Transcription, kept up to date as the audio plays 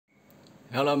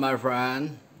Hello, my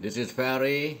friend. This is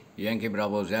Ferry, Yankee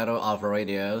Bravo Zero Alpha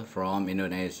Radio from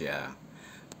Indonesia.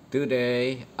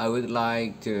 Today, I would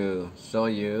like to show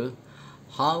you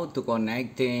how to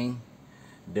connecting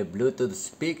the Bluetooth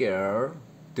speaker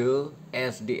to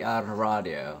SDR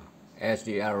radio,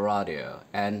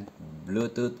 and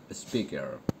Bluetooth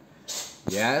speaker.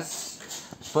 Yes.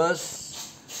 First,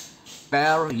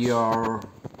 pair your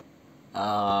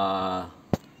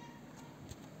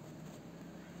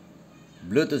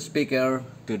Bluetooth speaker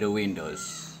to the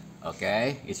Windows.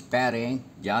 Okay, it's pairing.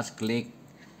 Just click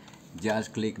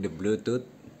the Bluetooth.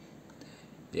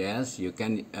 Yes, you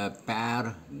can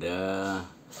pair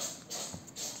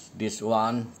this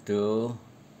one to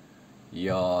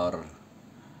your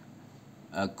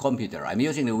computer. I'm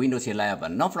using the Windows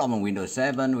 11. No problem. Windows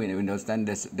 7, Windows 10.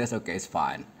 That's okay. It's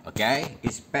fine. Okay,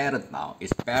 it's paired now.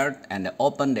 It's paired, and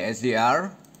open the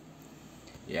SDR.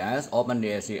 Yes, open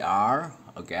the SDR.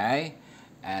 Okay.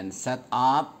 And set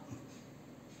up,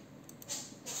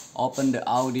 open the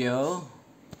audio,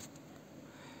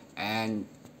 and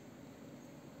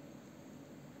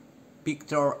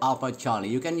Victor Alpha Charlie.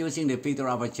 You can using the Victor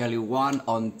Alpha Charlie 1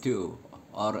 on 2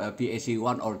 or PAC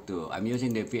 1 or 2. I'm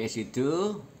using the PAC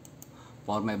 2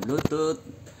 for my Bluetooth,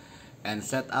 and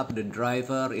set up the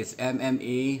driver is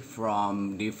MME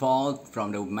from default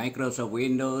from the Microsoft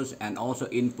Windows, and also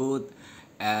input,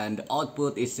 and the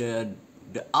output is the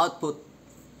output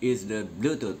is the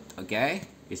Bluetooth. Okay,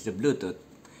 it's the Bluetooth,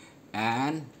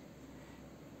 and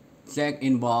check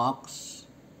inbox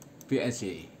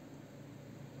PSC.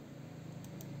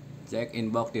 Check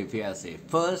inbox the PSC.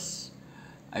 First,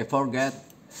 I forget,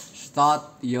 start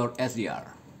your SDR.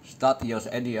 Start your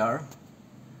SDR.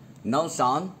 No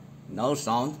sound.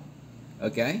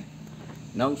 Okay,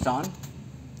 no sound.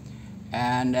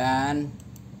 And then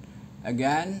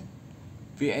again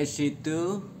PSC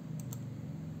 2.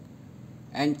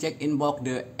 And check inbox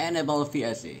the enable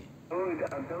VSC.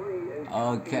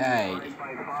 Okay.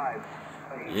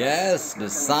 Yes, the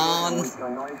sound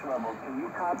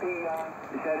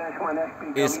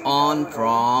is on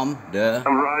from the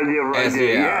SDR.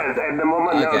 Yes, at the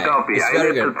moment okay. no copy. It's I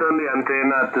very need good. to turn the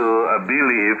antenna to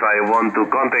Billy if I want to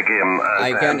contact him.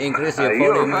 I can increase your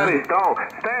volume. You're very strong.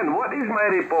 Stan, what is my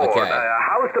report? Okay.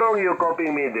 How strong you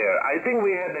copying me there? I think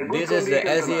we had a good This is the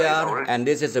SDR and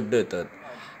this is the Bluetooth.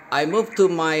 I move to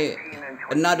my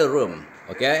another room.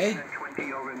 Okay.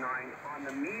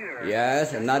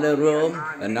 Yes, another room.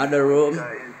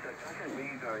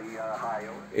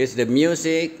 Is the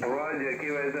music.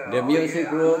 The music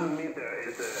room.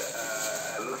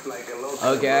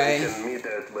 Okay.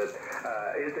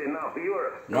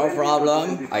 No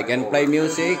problem. I can play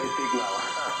music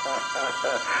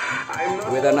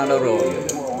with another room.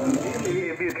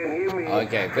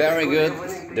 Okay, very good.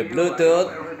 The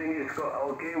Bluetooth.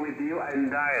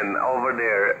 Over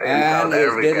there And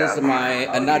this is my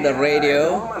another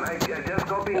radio,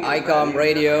 ICOM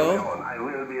radio. I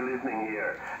will be listening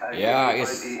here. Yeah,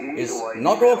 it's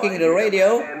not working the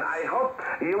radio. And I hope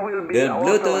you will be The also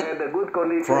Bluetooth had a good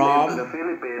connection from in the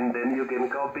Philippines. Then you can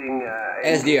copying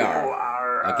SDR.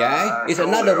 Okay, it's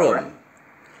another room.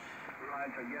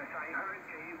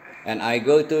 And I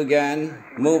go to again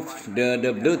move the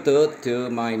Bluetooth to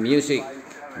my music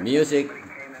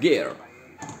gear.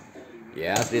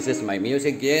 Yes, this is my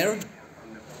music gear.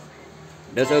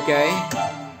 That's okay.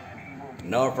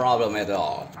 No problem at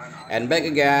all. And back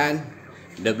again,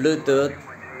 the Bluetooth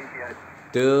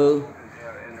to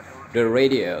the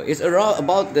radio. It's around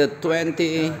about the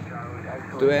 20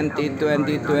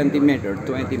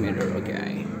 meter,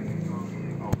 okay.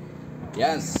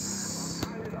 Yes,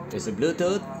 it's a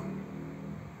Bluetooth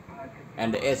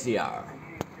and the SDR.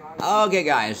 Okay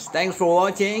guys, thanks for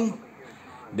watching.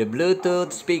 The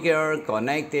Bluetooth speaker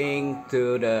connecting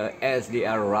to the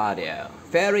SDR radio.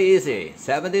 Very easy.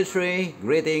 73,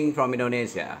 greeting from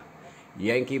Indonesia.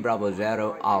 Yankee Bravo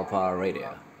Zero Alpha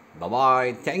Radio.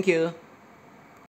 Bye-bye. Thank you.